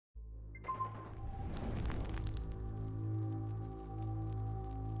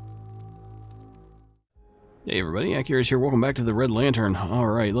Hey everybody, Accurize here. Welcome back to the Red Lantern.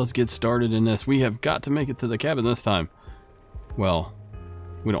 Alright, let's get started in this. We have got to make it to the cabin this time. Well,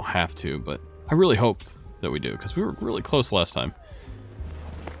 we don't have to, but I really hope that we do, because we were really close last time.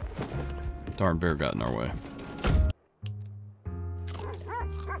 Darn bear got in our way.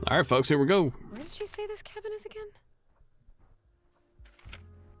 Alright folks, here we go. Where did she say this cabin is again?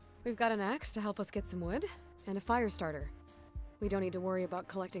 We've got an axe to help us get some wood, and a fire starter. We don't need to worry about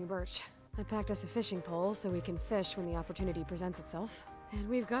collecting birch. I packed us a fishing pole so we can fish when the opportunity presents itself. And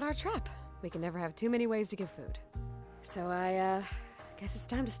we've got our trap. We can never have too many ways to get food. So I guess it's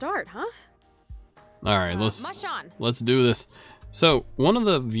time to start, huh? Alright, let's do this. So, one of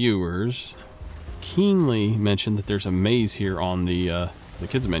the viewers keenly mentioned that there's a maze here on the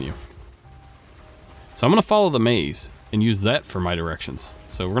kids menu. So I'm going to follow the maze and use that for my directions.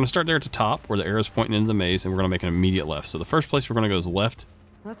 So we're going to start there at the top where the arrow's pointing into the maze, and we're going to make an immediate left. So the first place we're going to go is left.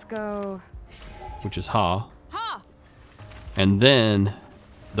 Let's go. Which is ha. Ha! And then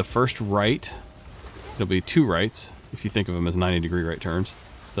the first right, it'll be two rights, if you think of them as 90-degree right turns.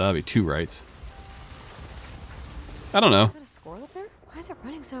 So that'll be two rights. I don't know. Is that a squirrel up there? Why is it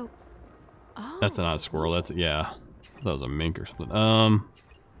running so... Oh, that's not a squirrel, that's, yeah. That was a mink or something.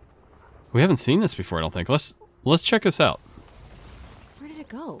 We haven't seen this before, I don't think. Let's check this out. Where did it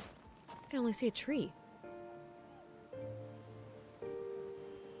go? I can only see a tree.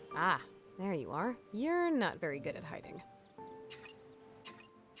 Ah, there you are. You're not very good at hiding.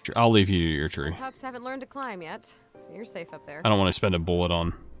 I'll leave you to your tree. Pups haven't learned to climb yet, so you're safe up there. I don't want to spend a bullet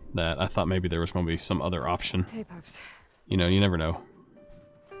on that. I thought maybe there was going to be some other option. Hey, Pups. You know, you never know.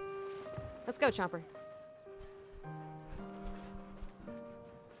 Let's go, Chomper.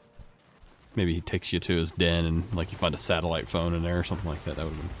 Maybe he takes you to his den and like you find a satellite phone in there or something like that. That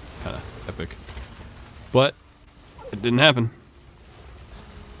would have been kind of epic. But it didn't happen.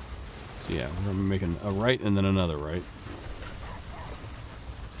 So yeah, we're making a right and then another right.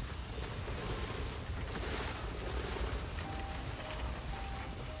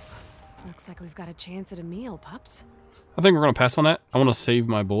 Looks like we've got a chance at a meal, Pups. I think we're going to pass on that. I want to save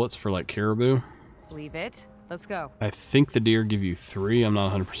my bullets for like caribou. Leave it. Let's go. I think the deer give you 3. I'm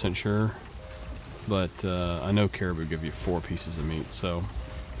not 100% sure. But I know caribou give you 4 pieces of meat, so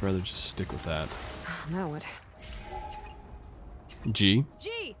I'd rather just stick with that. Now what? G.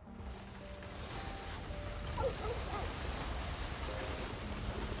 G!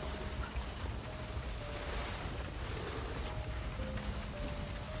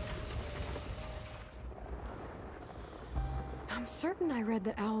 I'm certain I read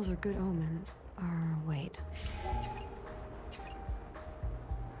that owls are good omens. Or wait.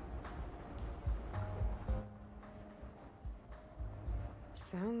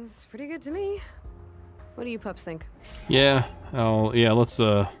 Sounds pretty good to me. What do you pups think? Yeah, let's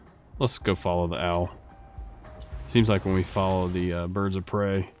go follow the owl. Seems like when we follow the birds of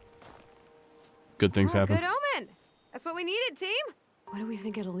prey, good things happen. Good omen! That's what we needed, team! What do we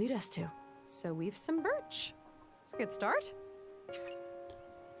think it'll lead us to? So we've some birch. It's a good start.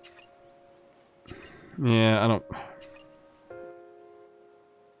 Yeah, I don't...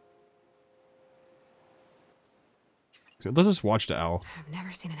 So let's just watch the owl. I've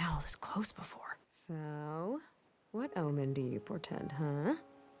never seen an owl this close before. So, what omen do you portend, huh?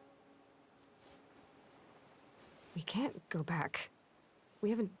 We can't go back.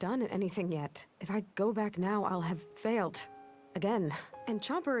 We haven't done anything yet. If I go back now, I'll have failed. Again. And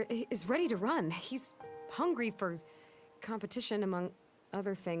Chomper is ready to run. He's hungry for competition, among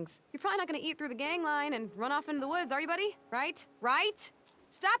other things. You're probably not gonna eat through the gang line and run off into the woods, are you, buddy? Right? Right?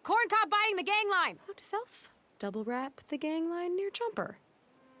 Stop corncob biting the gang line! Note to self. Double wrap the gang line near Chomper.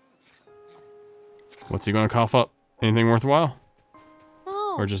 What's he gonna cough up? Anything worthwhile?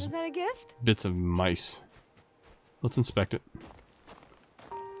 Oh, or just is that a gift? Bits of mice. Let's inspect it.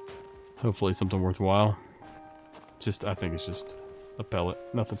 Hopefully something worthwhile. I think it's just a pellet.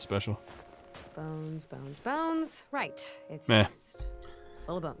 Nothing special. Bones, bones, bones. Right. It's Meh. just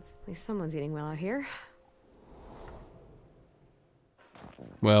full of bones. At least someone's eating well out here.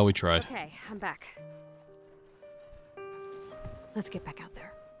 Well, we tried. Okay, I'm back. Let's get back out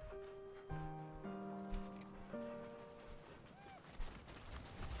there.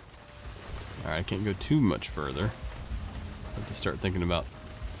 Alright, I can't go too much further. I have to start thinking about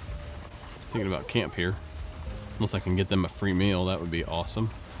camp here. Unless I can get them a free meal, that would be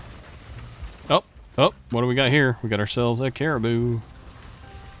awesome. Oh, what do we got here? We got ourselves a caribou.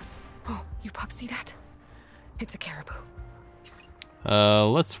 Oh, you pups see that? It's a caribou.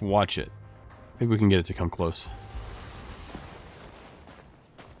 Let's watch it. Maybe we can get it to come close.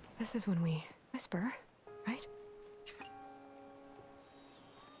 This is when we whisper, right?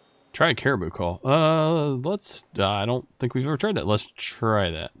 Try a caribou call. Let's... I don't think we've ever tried that. Let's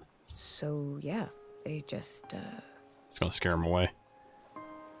try that. So, yeah, they just, It's gonna scare them away.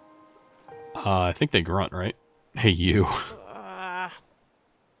 I think they grunt, right? Hey, you.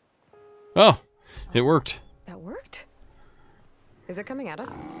 Oh, it worked. That worked? Is it coming at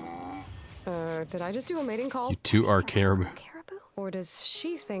us? Did I just do a mating call? You two are caribou. Caribou? Or does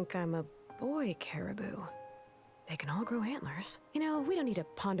she think I'm a boy caribou? They can all grow antlers. You know, we don't need to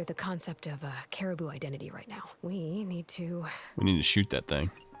ponder the concept of caribou identity right now. We need to shoot that thing.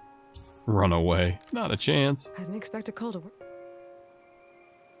 Run away. Not a chance. I didn't expect a call to work.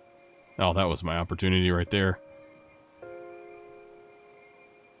 Oh, that was my opportunity right there.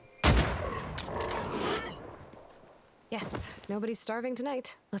 Yes, nobody's starving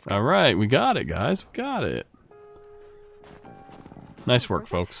tonight. Let's go. All right, we got it, guys. We got it. Nice work,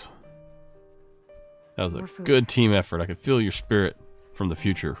 folks. That was a good team effort. I could feel your spirit from the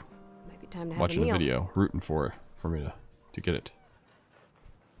future. Might be time to have watching a meal. the video, rooting for me to get it.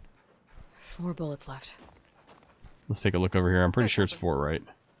 4 bullets left. Let's take a look over here. I'm pretty sure it's 4, right?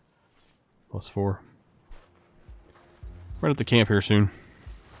 Plus 4. Right at the camp here soon.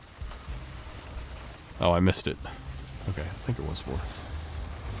 Oh, I missed it. Okay, I think it was 4.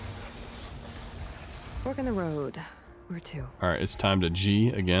 Fork in the road. Where to? All right, it's time to G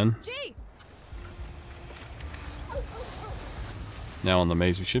again. G! Now on the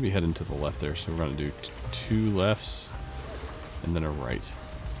maze, we should be heading to the left there. So we're going to do 2 lefts and then a right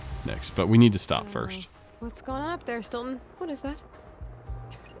next. But we need to stop first. What's going on up there, Stilton? What is that?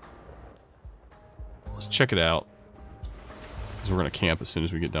 Let's check it out. Because we're going to camp as soon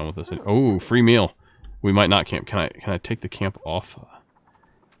as we get done with this. Oh, free meal. We might not camp. Can I take the camp off?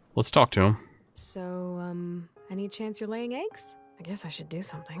 Let's talk to him. So, any chance you're laying eggs? I guess I should do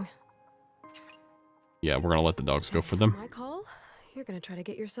something. Yeah, we're going to let the dogs go for them. My call? You're going to try to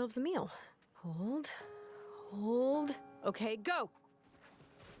get yourselves a meal. Hold. Hold. Okay, go!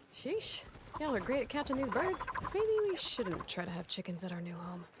 Sheesh. Y'all are great at catching these birds. Maybe we shouldn't try to have chickens at our new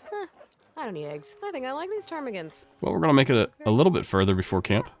home. Huh. I don't need eggs. I think I like these ptarmigans. Well, we're going to make it a little bit further before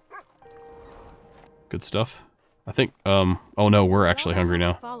camp. Good stuff. I think, oh no, we're actually hungry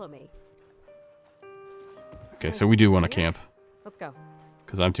now. Follow me. Okay, so we do want to camp. Let's go.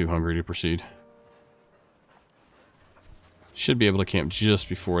 Because I'm too hungry to proceed. Should be able to camp just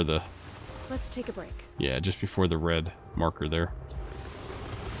before the... Let's take a break. Yeah, just before the red marker there.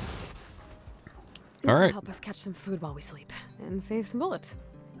 This All right. will help us catch some food while we sleep. And save some bullets.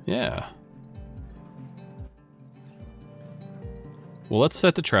 Yeah. Well, let's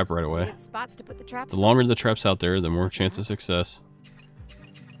set the trap right away. Spots to put the traps. The longer the trap's out there, the more chance of success.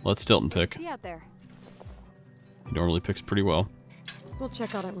 Let's Stilton pick. See out there. He normally picks pretty well. We'll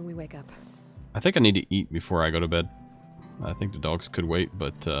check on it when we wake up. I think I need to eat before I go to bed. I think the dogs could wait,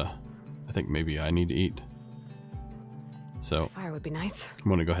 but I think maybe I need to eat. So Fire would be nice. I'm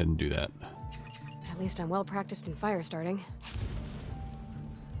going to go ahead and do that. At least I'm well practiced in fire starting.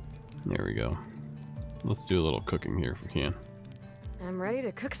 There we go. Let's do a little cooking here if we can. I'm ready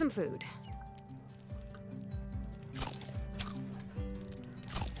to cook some food.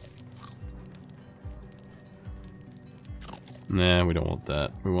 Nah, we don't want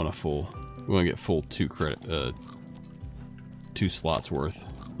that. We want a full. We want to get full 2 credit, 2 slots worth,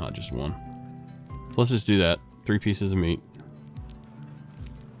 not just 1. So let's just do that. 3 pieces of meat.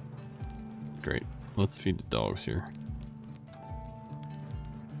 Great. Let's feed the dogs here.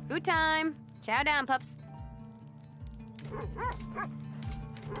 Food time! Chow down, pups.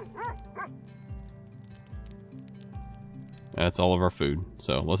 That's all of our food.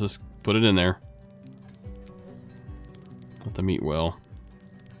 So let's just put it in there. Let them eat well.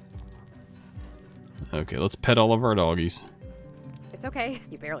 Okay, let's pet all of our doggies. It's okay.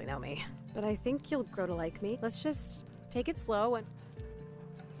 You barely know me. But I think you'll grow to like me. Let's just take it slow and...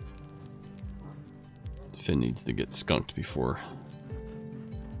 Finn needs to get skunked before.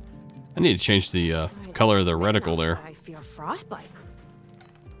 I need to change the color of the reticle there. I fear frostbite.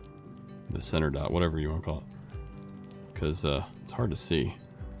 The center dot, whatever you want to call it. Because it's hard to see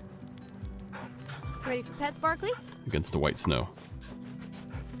Ready for pets, Barkley? against the white snow.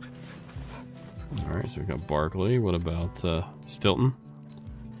 Alright, so we got Barkley. What about Stilton?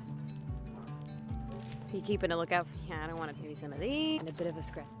 You keeping a lookout? Yeah, I don't want to maybe some of these. And a bit of a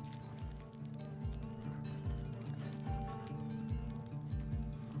scratch.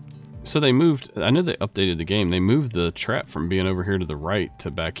 So they moved, I know they updated the game. They moved the trap from being over here to the right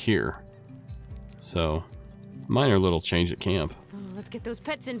to back here. So, minor little change at camp. Oh, let's get those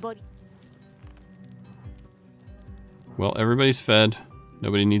pets in, buddy. Well, everybody's fed.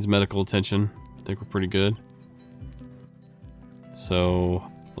 Nobody needs medical attention. I think we're pretty good. So,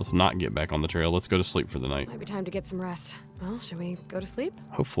 Let's not get back on the trail. Let's go to sleep for the night. Might be time to get some rest. Well, should we go to sleep?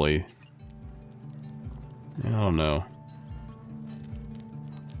 Hopefully. I don't know.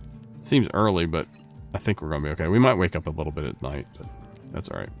 Seems early, but I think we're going to be okay. We might wake up a little bit at night, but that's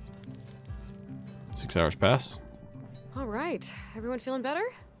all right. 6 hours pass. All right. Everyone feeling better?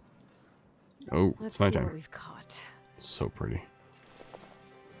 Oh, Let's it's see nighttime. what we've caught. So pretty.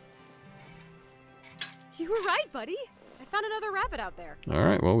 You were right, buddy. I found another rabbit out there. All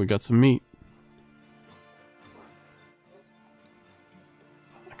right, well, we got some meat.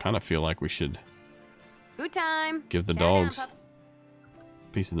 I kind of feel like we should Food time. give the Chow down, dogs pups.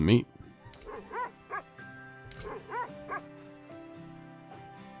 a piece of the meat.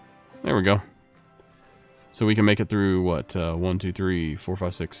 There we go. So we can make it through, what, 1, 2, 3, 4,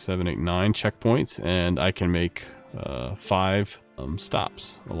 5, 6, 7, 8, 9 checkpoints, and I can make 5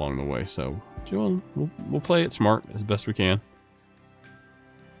 stops along the way. So we'll play it smart as best we can.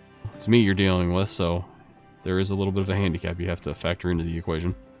 It's me you're dealing with, so there is a little bit of a handicap you have to factor into the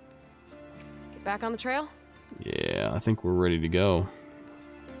equation. Get back on the trail? Yeah, I think we're ready to go.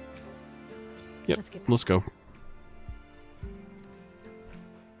 Yep, let's go.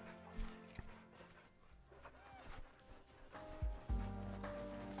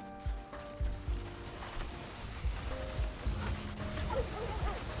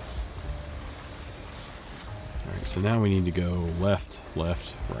 So now we need to go left,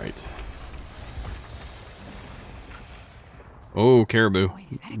 left, right. Oh, caribou.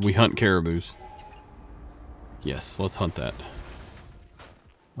 Wait, we hunt caribous. Yes, let's hunt that.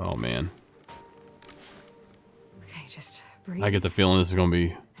 Oh, man. Okay, just breathe. I get the feeling this is going to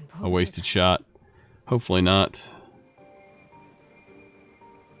be a wasted shot. Hopefully not.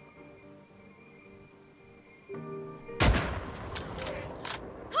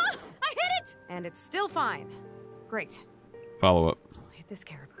 Huh! I hit it! And it's still fine. Great. Follow up. Hit this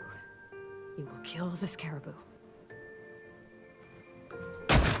caribou. You will kill this caribou.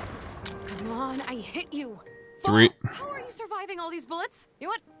 Come on, I hit you. 3. How are you surviving all these bullets? You know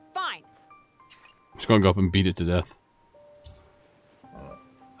what? Fine. I'm just going to go up and beat it to death.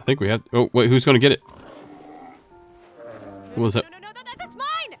 I think we have... Oh, wait, who's going to get it? What was that? No, that's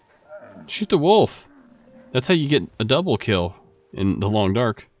mine! Shoot the wolf. That's how you get a double kill in the long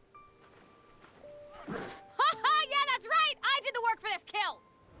dark.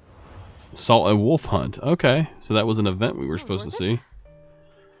 Saw a wolf hunt. Okay, so that was an event we were supposed to see.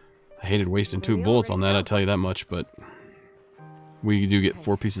 I hated wasting 2 bullets on that, I tell you that much, but we do get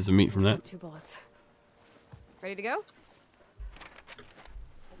 4 pieces of meat from that. 2 bullets. Ready to go?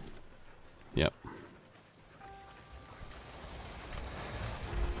 Yep.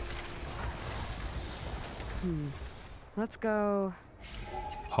 Let's go.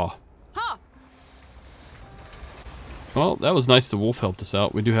 Ha. Ha! Well, that was nice the wolf helped us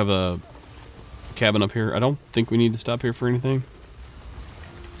out. We do have a cabin up here. I don't think we need to stop here for anything.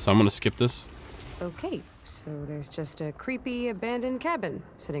 So I'm going to skip this. Okay, so there's just a creepy abandoned cabin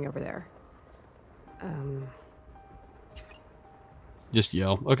sitting over there. Just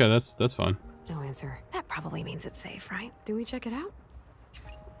yell. Okay, that's fine. No answer. That probably means it's safe, right? Do we check it out?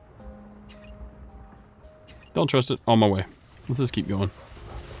 Don't trust it. On my way. Let's just keep going.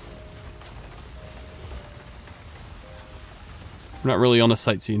 We're not really on a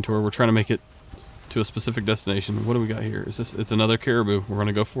sightseeing tour. We're trying to make it to a specific destination. What do we got here? Is this? It's another caribou. We're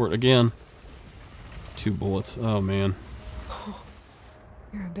gonna go for it again. 2 bullets. Oh man.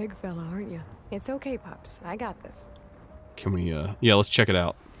 You're a big fella, aren't you? It's okay, pups. I got this. Can we? Yeah, let's check it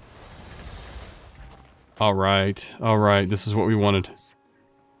out. All right. All right. This is what we wanted.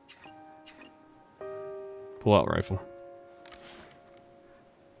 Pull out rifle.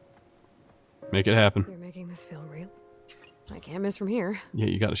 Make it happen. You're making this feel real. I can't miss from here. Yeah,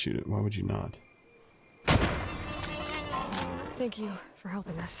 you gotta shoot it. Why would you not? Thank you for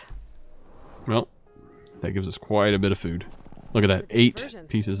helping us. Well, that gives us quite a bit of food. Look at that. 8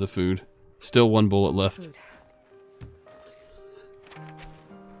 pieces of food. Still 1 bullet left.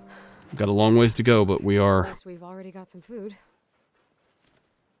 Got a long ways to go, but we are... Yes, we've already got some food.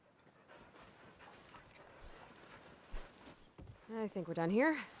 I think we're done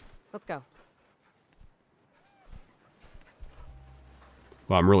here. Let's go.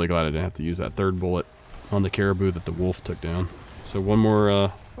 Well, I'm really glad I didn't have to use that 3rd bullet on the caribou that the wolf took down. So one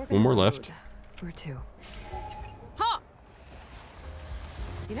more left. Or 2. Ha!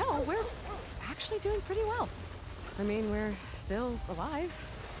 You know, we're actually doing pretty well. I mean, we're still alive,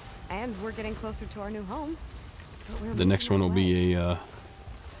 and we're getting closer to our new home. The next one will be a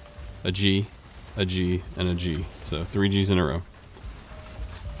G, a G, and a G. So 3 Gs in a row.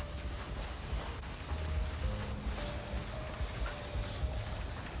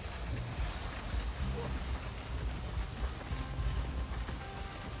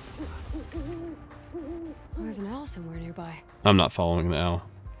 there's an owl somewhere nearby. I'm not following the owl.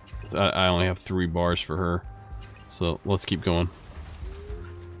 I only have 3 bars for her. So let's keep going.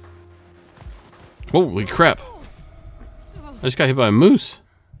 Holy crap! I just got hit by a moose.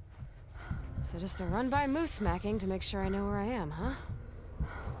 So just a run by moose smacking to make sure I know where I am, huh?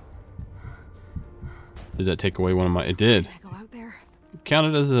 Did that take away one of my... It did. Can I go out there?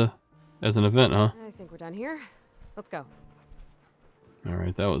 Counted as an event, huh? I think we're done here. Let's go.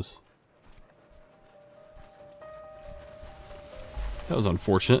 Alright, that was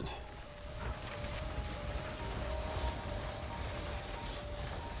unfortunate.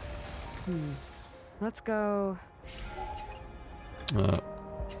 Let's go.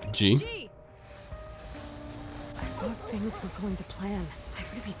 G. G! I thought things were going to plan. I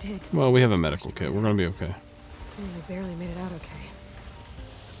really did. Well, we have a medical kit. We're gonna be okay. We barely made it out okay.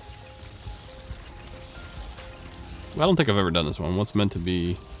 I don't think I've ever done this one. What's meant to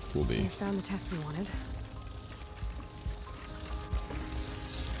be, will be. We found the test we wanted.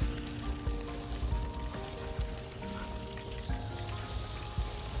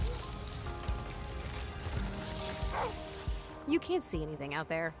 You can't see anything out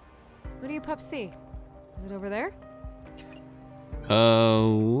there. What do you pups see? Is it over there?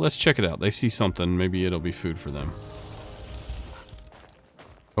 Let's check it out. They see something. Maybe it'll be food for them.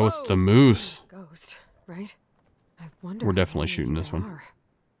 Oh, it's the moose. Ghost, right? I wonder. We're definitely shooting this one.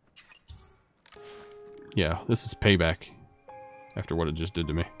 Yeah, this is payback after what it just did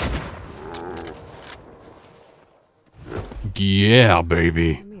to me. Yeah,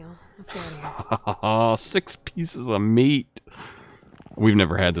 baby. Let's get out of here. 6 pieces of meat. We've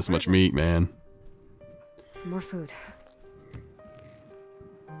never had this much meat, man. Some more food.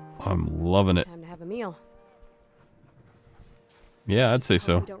 I'm loving it. Time to have a meal. Yeah, I'd say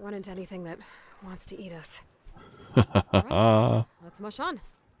so. We don't run into anything that wants to eat us. Right, let's mush on.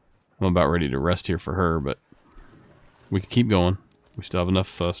 I'm about ready to rest here for her, but we can keep going. We still have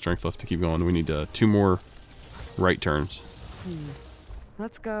enough strength left to keep going. We need 2 more right turns.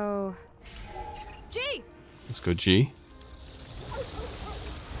 Let's go. G. Let's go G.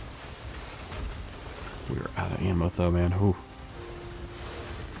 We're out of ammo though, man. Ooh.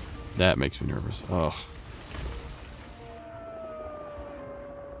 That makes me nervous. Oh.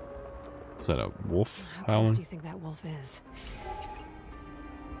 Is that a wolf How howling? close do you think that wolf is?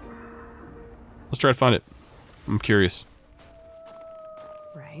 Let's try to find it. I'm curious.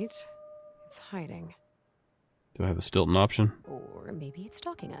 Right. It's hiding. Do I have a Stilton option? Or maybe it's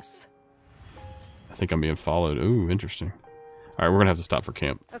stalking us. I think I'm being followed. Ooh, interesting. Alright, we're gonna have to stop for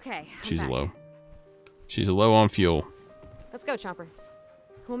camp. Okay. She's low. She's low on fuel. Let's go, Chomper.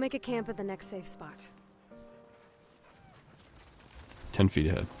 We'll make a camp at the next safe spot. 10 feet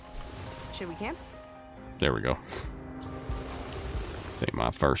ahead. Should we camp? There we go. This ain't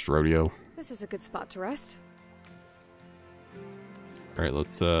my first rodeo. This is a good spot to rest. Alright,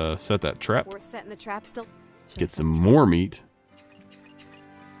 let's set that trap. Worth setting the trap still. Get some more meat.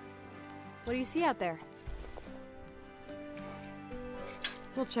 What do you see out there?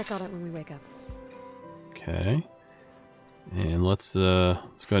 We'll check on it when we wake up. Okay. And let's go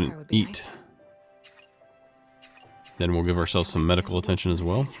ahead and eat. Nice. Then we'll give ourselves some medical attention as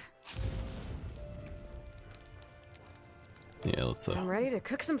well. Yeah, let's I'm ready to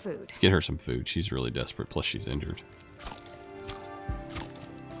cook some food. let's get her some food. She's really desperate, plus she's injured.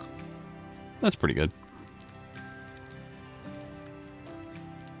 That's pretty good.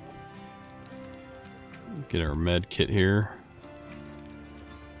 Get our med kit here.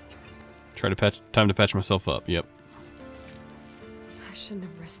 Time to patch myself up. Yep. I shouldn't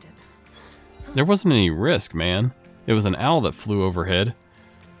have risked it. There wasn't any risk, man. It was an owl that flew overhead,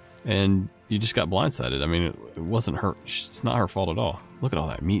 and you just got blindsided. I mean, it wasn't her. It's not her fault at all. Look at all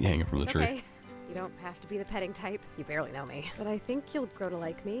that meat hanging from the tree. Okay. You don't have to be the petting type. You barely know me. But I think you'll grow to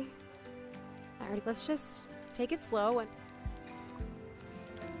like me. Alright, let's just take it slow and...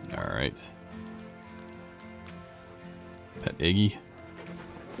 Alright. Pet Iggy.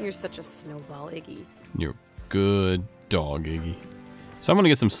 You're such a snowball, Iggy. You're a good dog, Iggy. So I'm going to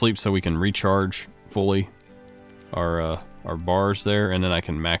get some sleep so we can recharge fully our bars there, and then I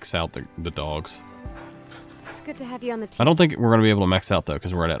can max out the dogs. It's good to have you on the team. I don't think we're going to be able to max out, though,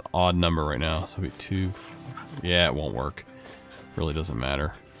 because we're at an odd number right now. So it'll be 2... Yeah, it won't work. Really doesn't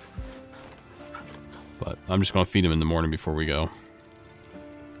matter. But I'm just going to feed him in the morning before we go.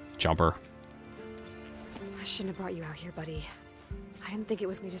 Jumper. I shouldn't have brought you out here, buddy. I didn't think it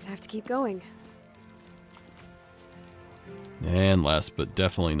was... We just have to keep going. And last but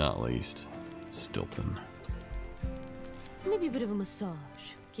definitely not least, Stilton. Maybe a bit of a massage.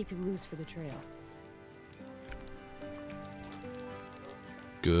 Keep you loose for the trail.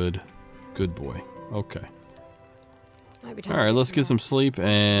 Good. Good boy. Okay. Might be time All to right, let's get some rest. sleep,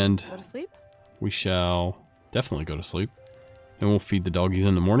 and Go to sleep? we shall definitely go to sleep. And we'll feed the doggies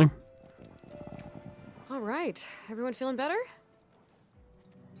in the morning. All right. Everyone feeling better?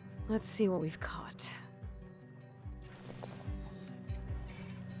 Let's see what we've caught.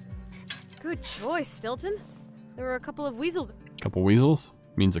 Good choice, Stilton. There were a couple of weasels. Couple weasels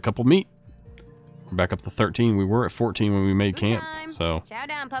means a couple meat. We're back up to 13. We were at 14 when we made Food camp, time. so Chow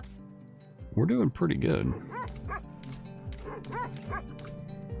down, pups. we're doing pretty good.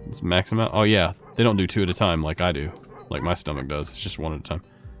 Let's max them out. Oh yeah, they don't do 2 at a time like I do, like my stomach does. It's just 1 at a time.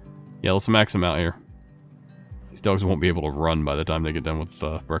 Yeah, let's max them out here. These dogs won't be able to run by the time they get done with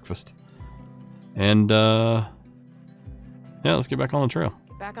breakfast. And yeah, let's get back on the trail.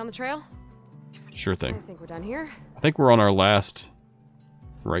 Get back on the trail? Sure I thing. think we're done here. I think we're on our last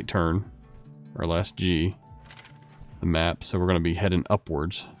right turn, our last G, the map. So we're going to be heading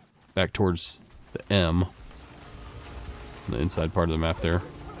upwards, back towards the M, the inside part of the map there.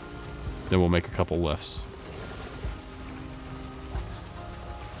 Then we'll make a couple lefts.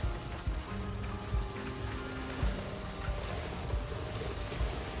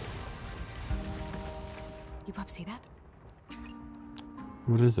 You pups see that?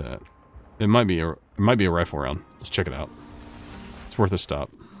 What is that? It might be a rifle round. Let's check it out. It's worth a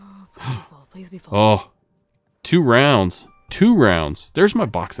stop. Oh, please be full. Please be full. Oh, 2 rounds. 2 rounds. There's my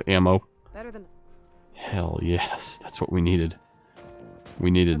box of ammo. Better than... Hell yes. That's what we needed.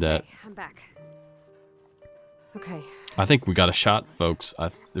 We needed that. I'm back. Okay. I think we got a shot, folks. I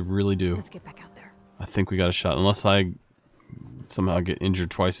really do. Let's get back out there. I think we got a shot. Unless I somehow get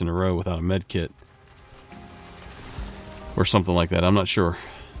injured twice in a row without a med kit. Or something like that. I'm not sure.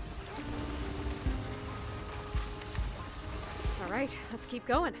 All right, let's keep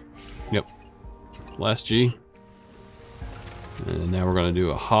going. Yep. Last G. And now we're going to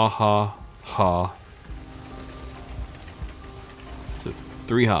do a ha ha ha. So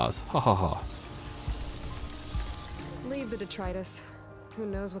 3 ha's. Ha ha ha. Leave the detritus. Who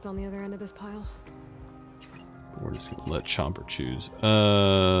knows what's on the other end of this pile? We're just going to let Chomper choose.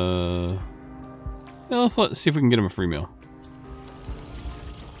 Yeah, let's see if we can get him a free meal.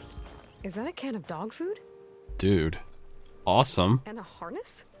 Is that a can of dog food? Dude. Awesome. And a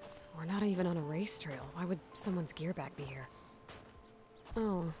harness? We're not even on a race trail. Why would someone's gear bag be here?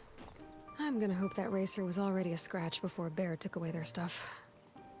 Oh. I'm gonna hope that racer was already a scratch before a bear took away their stuff.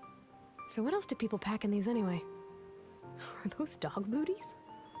 So what else do people pack in these anyway? Are those dog booties?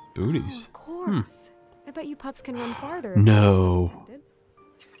 Booties? Oh, of course. I bet you pups can run farther. No.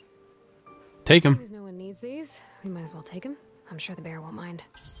 Take him. No one needs these. We might as well take them. I'm sure the bear won't mind.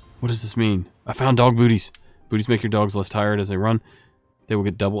 What does this mean? I found dog booties. Booties make your dogs less tired as they run. They will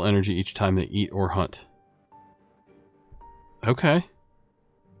get double energy each time they eat or hunt. Okay.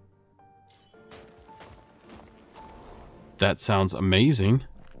 That sounds amazing.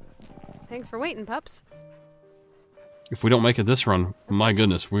 Thanks for waiting, pups. If we don't make it this run, my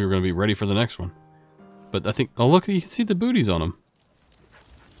goodness, we are going to be ready for the next one. But I think... Oh, look, you can see the booties on them.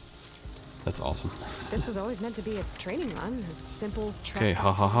 That's awesome. This was always meant to be a training run. A simple trek. Okay,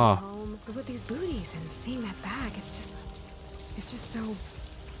 ha ha ha. Home. But with these booties and seeing that bag, it's just so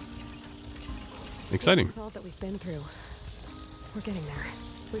Exciting. with all that we've been through. We're getting there.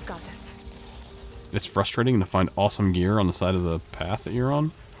 We've got this. It's frustrating to find awesome gear on the side of the path that you're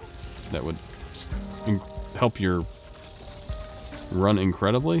on. That would help your run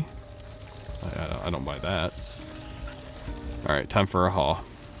incredibly. I don't buy that. Alright, time for a haul.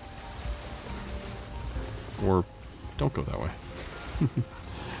 Or don't go that way.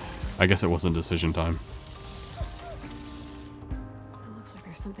 I guess it wasn't decision time. It looks like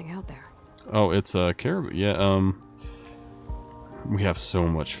there's something out there. Oh, it's a caribou. Yeah, we have so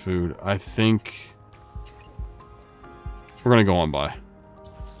much food. I think we're gonna go on by.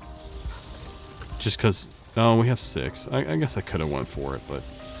 Just because, oh, we have 6. I guess I could have went for it, but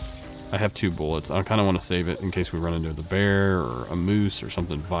I have 2 bullets. I kind of want to save it in case we run into the bear or a moose or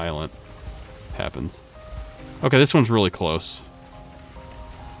something violent happens. Okay, this one's really close.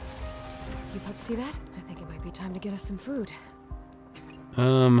 You pups see that? I think it might be time to get us some food.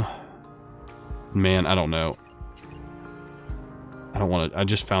 Man, I don't know. I don't want to. I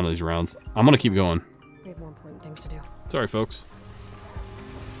just found these rounds. I'm gonna keep going. We have more important things to do. Sorry, folks.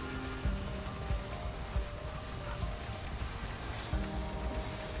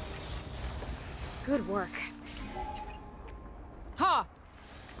 Good work. Ha!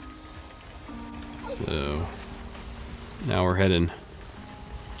 So now we're heading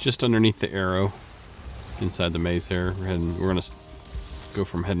just underneath the arrow inside the maze here. We're gonna go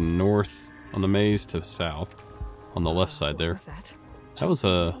from heading north on the maze to south on the left side there. What was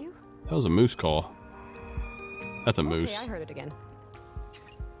that? That was a moose call. That's a moose. Okay, I heard it again.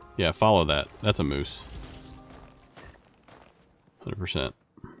 Yeah, follow that. That's a moose. 100%.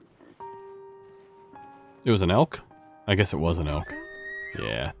 It was an elk? I guess it was an elk.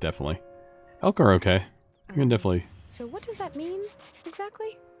 Yeah, definitely. Elk are okay. You can definitely... So what does that mean,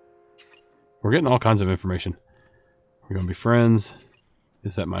 exactly? We're getting all kinds of information. We're gonna be friends.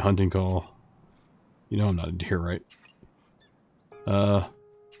 Is that my hunting call? You know I'm not a deer, right? We're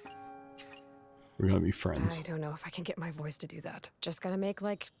gonna be friends. I don't know if I can get my voice to do that. Just gotta make,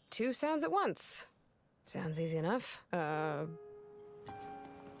 like, 2 sounds at once. Sounds easy enough. Or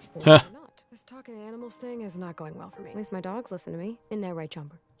not. This talking to animals thing is not going well for me. At least my dogs listen to me. Isn't that right,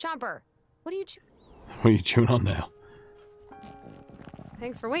 Chomper? Chomper! What are you What are you chewing on now?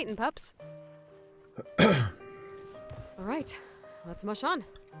 Thanks for waiting, pups. All right, let's mush on.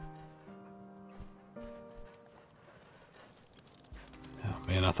 Oh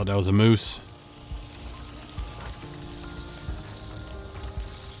man, I thought that was a moose.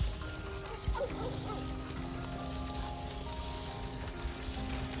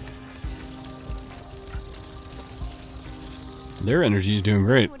 Their energy is doing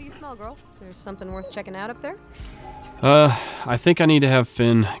great. What do you smell, girl? Is there something worth checking out up there? I think I need to have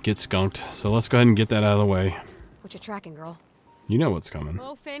Finn get skunked, so let's go ahead and get that out of the way. What you tracking, girl? You know what's coming.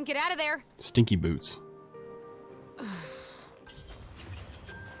 Oh, Finn, get out of there! Stinky boots.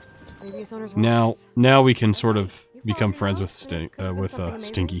 Previous owners Now we can sort of become friends with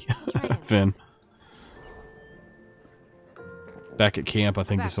Stinky Finn. Back at camp, I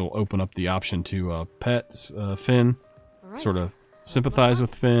think this will open up the option to pet Finn, sort of sympathize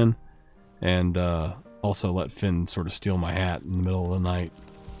with Finn, and also let Finn sort of steal my hat in the middle of the night.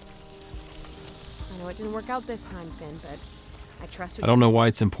 I know it didn't work out this time, Finn, but I trust you. I don't know why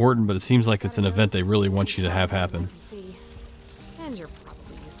it's important, but it seems like it's an event they really want you to have happen. And you're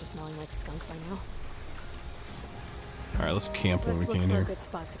probably used to smelling like skunk by now. All right, let's camp when we can Let's look for here. a good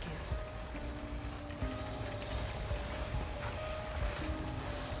spot to camp.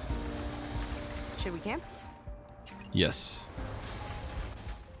 Should we camp? Yes.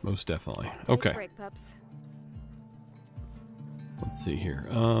 Most definitely. Take a Okay. break, pups. Let's see here.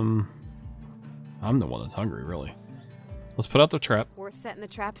 I'm the one that's hungry, really. Let's put out the trap. Worth setting the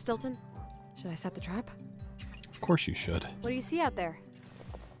trap, Stilton? Should I set the trap? Of course you should. What do you see out there?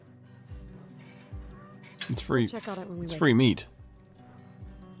 It's free. Check out it when we It's wake free meat.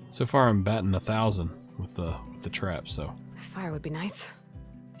 So far, I'm batting 1,000 with the trap. So up. Fire would be nice.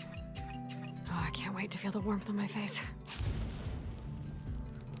 Oh, I can't wait to feel the warmth on my face.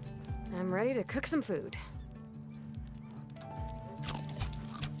 I'm ready to cook some food.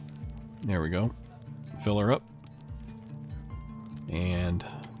 there we go. Fill her up, and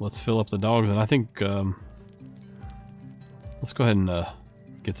let's fill up the dogs. And I think let's go ahead and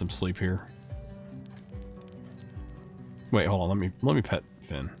get some sleep here. Wait, hold on. Let me pet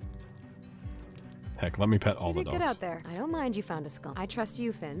Finn. Heck, let me pet all the You did dogs. good out there. I don't mind you found a skunk. I trust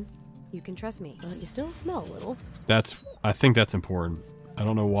you, Finn. You can trust me. But you still smell a little. I think that's important. I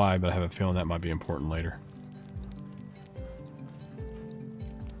don't know why, but I have a feeling that might be important later.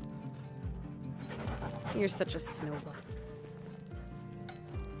 You're such a snowball.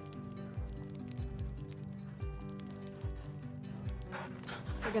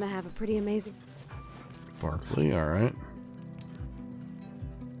 We're gonna have a pretty amazing... Barkley, all right.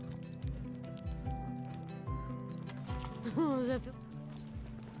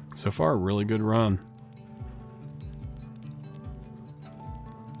 So far, a really good run.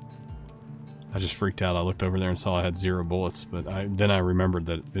 I just freaked out. I looked over there and saw I had 0 bullets, but then I remembered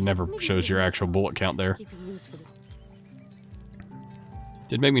that it never shows your actual bullet count there.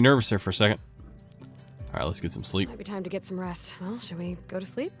 Did make me nervous there for a second. All right, let's get some sleep. Might be time to get some rest. Well, should we go to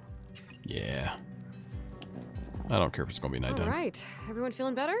sleep? Yeah. I don't care if it's going to be nighttime. All right. Everyone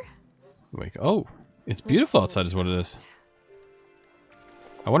feeling better? Wake. Oh, it's beautiful outside is what it is.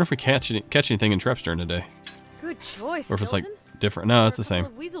 I wonder if we catch anything in traps during the day. Good choice, Or if it's like Stilton. different. No, it's the There are a same.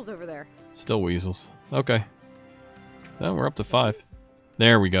 couple of weasels over there. Still weasels. Okay. Well, we're up to 5.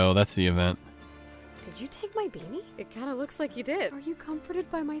 There we go. That's the event. Did you take my beanie? It kind of looks like you did. Are you comforted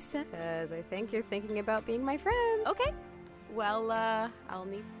by my set? Because I think you're thinking about being my friend. Okay. Well, I'll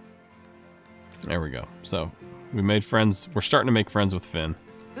need... There we go. So, we made friends. We're starting to make friends with Finn.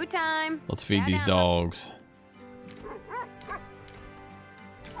 Food time. Let's feed Chow these down, dogs.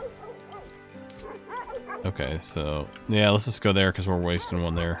 Okay, so... Yeah, let's just go there because we're wasting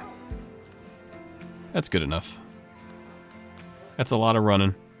one there. That's good enough. That's a lot of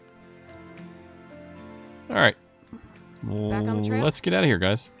running. Alright. Back on the trail? Let's get out of here,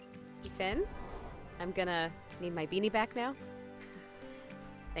 guys. Finn, I'm gonna need my beanie back now.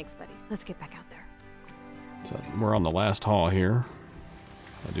 Thanks, buddy. Let's get back out there. So we're on the last haw here,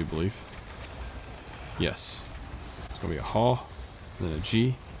 I do believe. Yes. It's going to be a haw, then a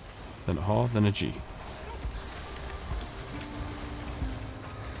G, then a haw, then a G.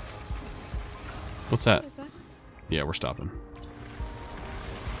 What's that? What is that? Yeah, we're stopping.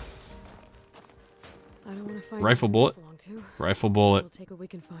 I don't want to find Rifle who bullet. these belong to. Rifle bullet. We'll take what we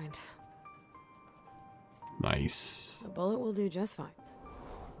can find. Nice. A bullet will do just fine.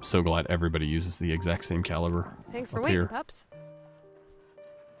 So glad everybody uses the exact same caliber. Thanks for up waiting, here. pups.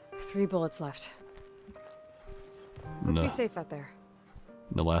 3 bullets left. In Let's the, be safe out there.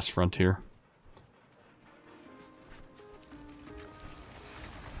 the last frontier.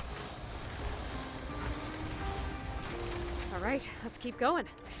 All right, let's keep going.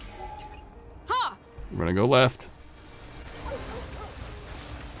 Ha! We're gonna go left.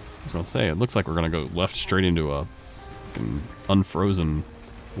 I was gonna say, it looks like we're gonna go left straight into a fucking unfrozen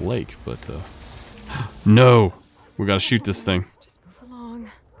lake, but no! We gotta shoot this thing. Just move along.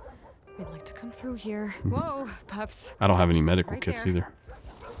 We'd like to come through here. Whoa, pups. I don't have any Just medical right kits there. either.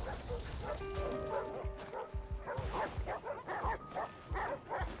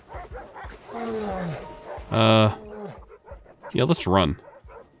 Yeah, let's run.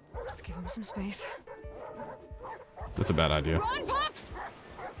 Let's give him some space. That's a bad idea. Run, pups!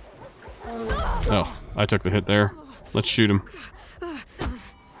 Oh, I took the hit there. Let's shoot him.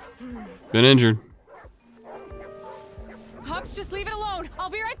 Been injured. Pups, just leave it alone. I'll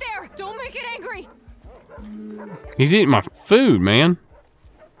be right there. Don't make it angry. He's eating my food, man.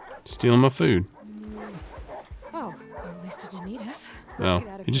 Stealing my food. Oh, well, at least it didn't eat us. No, Let's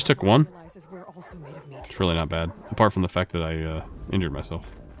get out of he just here took before one. he realizes we're also made of meat. It's really not bad, apart from the fact that I injured myself.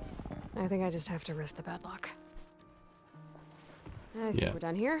 I think I just have to risk the bad luck. I think Yeah. we're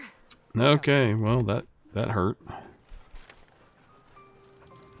done here. Okay, well that hurt.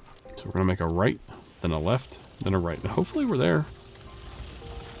 So we're gonna make a right, then a left, then a right, and hopefully we're there.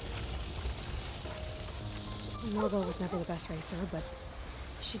 Nogo was never the best racer, but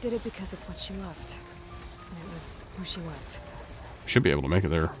she did it because it's what she loved. And it was who she was. We should be able to make it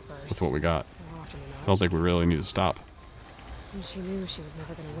there with what we got. More often than I not. don't think we really need to stop. And she knew she was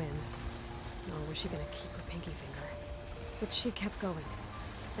never going to win. Nor was she going to keep her pinky finger. But she kept going.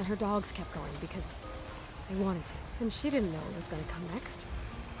 And her dogs kept going because they wanted to. And she didn't know what was going to come next.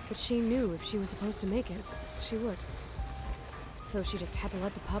 But she knew if she was supposed to make it, she would. So she just had to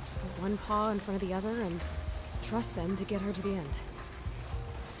let the pups put one paw in front of the other and trust them to get her to the end.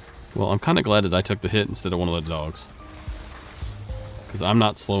 Well, I'm kind of glad that I took the hit instead of one of the dogs. Because I'm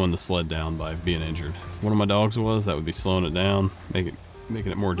not slowing the sled down by being injured. If one of my dogs was, that would be slowing it down, making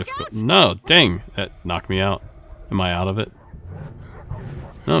it more difficult. No, dang! That knocked me out. Am I out of it?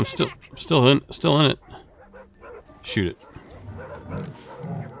 No, I'm still in it. Shoot it.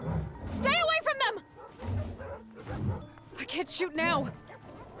 Stay away from them! I can't shoot now.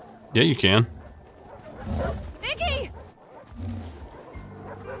 Yeah, you can. Iggy!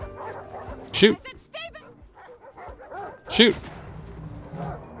 Shoot! I said stay Shoot!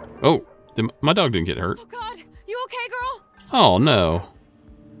 Oh, my dog didn't get hurt. Oh God, you okay, girl? Oh no!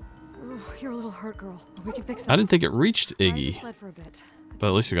 Oh, you're a little hurt, girl. We can fix that. I didn't think it reached Ride the Iggy, sled for a bit. but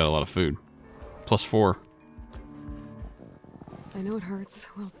at least we got a lot of food. +4. I know it hurts.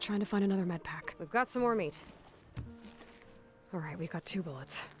 We'll try to find another med pack. We've got some more meat. All right, we've got 2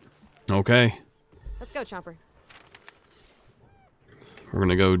 bullets. Okay, Let's go, Chomper. we're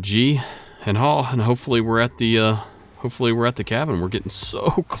gonna go G and haul, and hopefully we're at the cabin. We're getting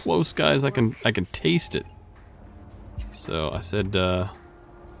so close, guys. I can taste it. So I said, no,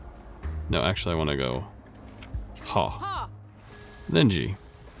 actually I want to go ha, Ha! then G.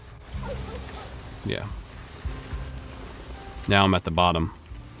 Yeah. Now I'm at the bottom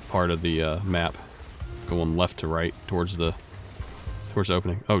part of the map, going left to right towards the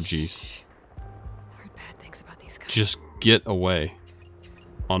opening. Oh, jeez. Heard bad things about these guys. Just get away.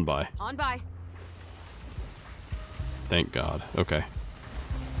 On by. On by. Thank God. Okay.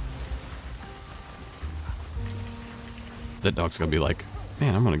 That dog's gonna be like,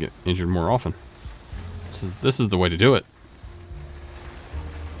 man, I'm gonna get injured more often. This is the way to do it.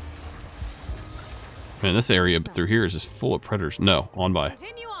 Man, this area through here is just full of predators. No, on by.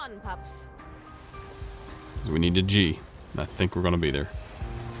 Continue on, pups. So we need a G. And I think we're gonna be there.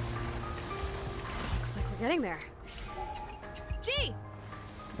 Looks like we're getting there. Gee!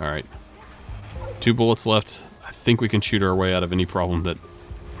 All right. 2 bullets left. I think we can shoot our way out of any problem that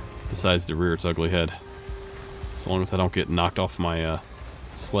decides to rear its ugly head. As long as I don't get knocked off my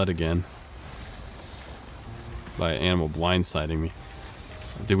sled again by an animal blindsiding me.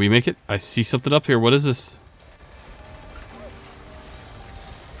 Did we make it? I see something up here. What is this?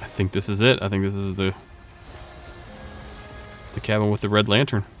 I think this is it. I think this is the cabin with the red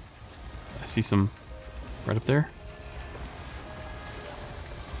lantern. I see some right up there.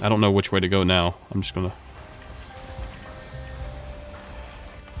 I don't know which way to go now. I'm just gonna...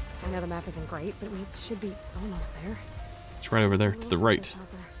 I know the map isn't great, but we should be almost there. It's right over there to the right.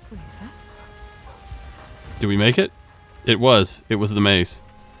 Wait, is that? Did we make it? It was. It was the maze.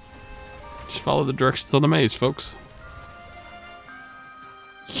 Just follow the directions on the maze, folks.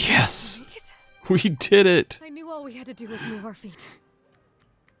 Yes! Make it? We did it! I knew all we had to do was move our feet.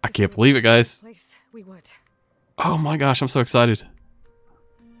 I can't believe it, guys. Place, we would. Oh my gosh, I'm so excited.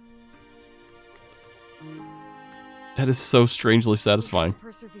 That is so strangely satisfying. We'd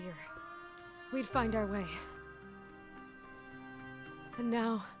persevere. We'd find our way. And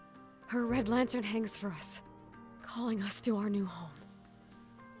now, her red lantern hangs for us, calling us to our new home.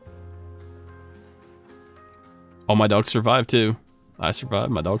 All my dogs survived too. I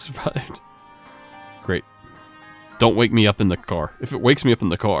survived, my dog survived. Great. Don't wake me up in the car. If it wakes me up in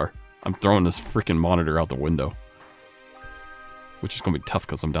the car, I'm throwing this freaking monitor out the window. Which is going to be tough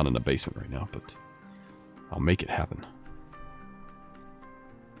because I'm down in the basement right now, but I'll make it happen.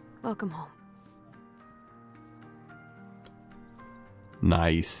 Welcome home.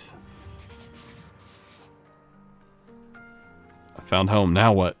 Nice. I found home.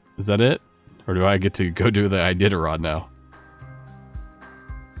 Now what? Is that it? Or do I get to go do the Iditarod now?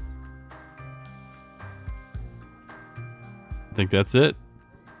 I think that's it.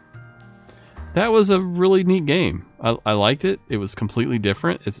 That was a really neat game. I liked it. It was completely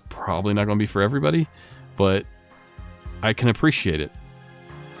different. It's probably not going to be for everybody, but I can appreciate it.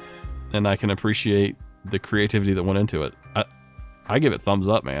 And I can appreciate the creativity that went into it. I give it thumbs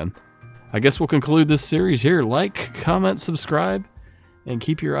up, man. I guess we'll conclude this series here. Like, comment, subscribe, and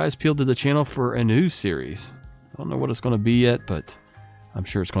keep your eyes peeled to the channel for a new series. I don't know what it's going to be yet, but I'm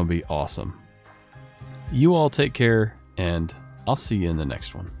sure it's going to be awesome. You all take care, and I'll see you in the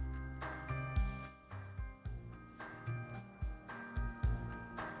next one.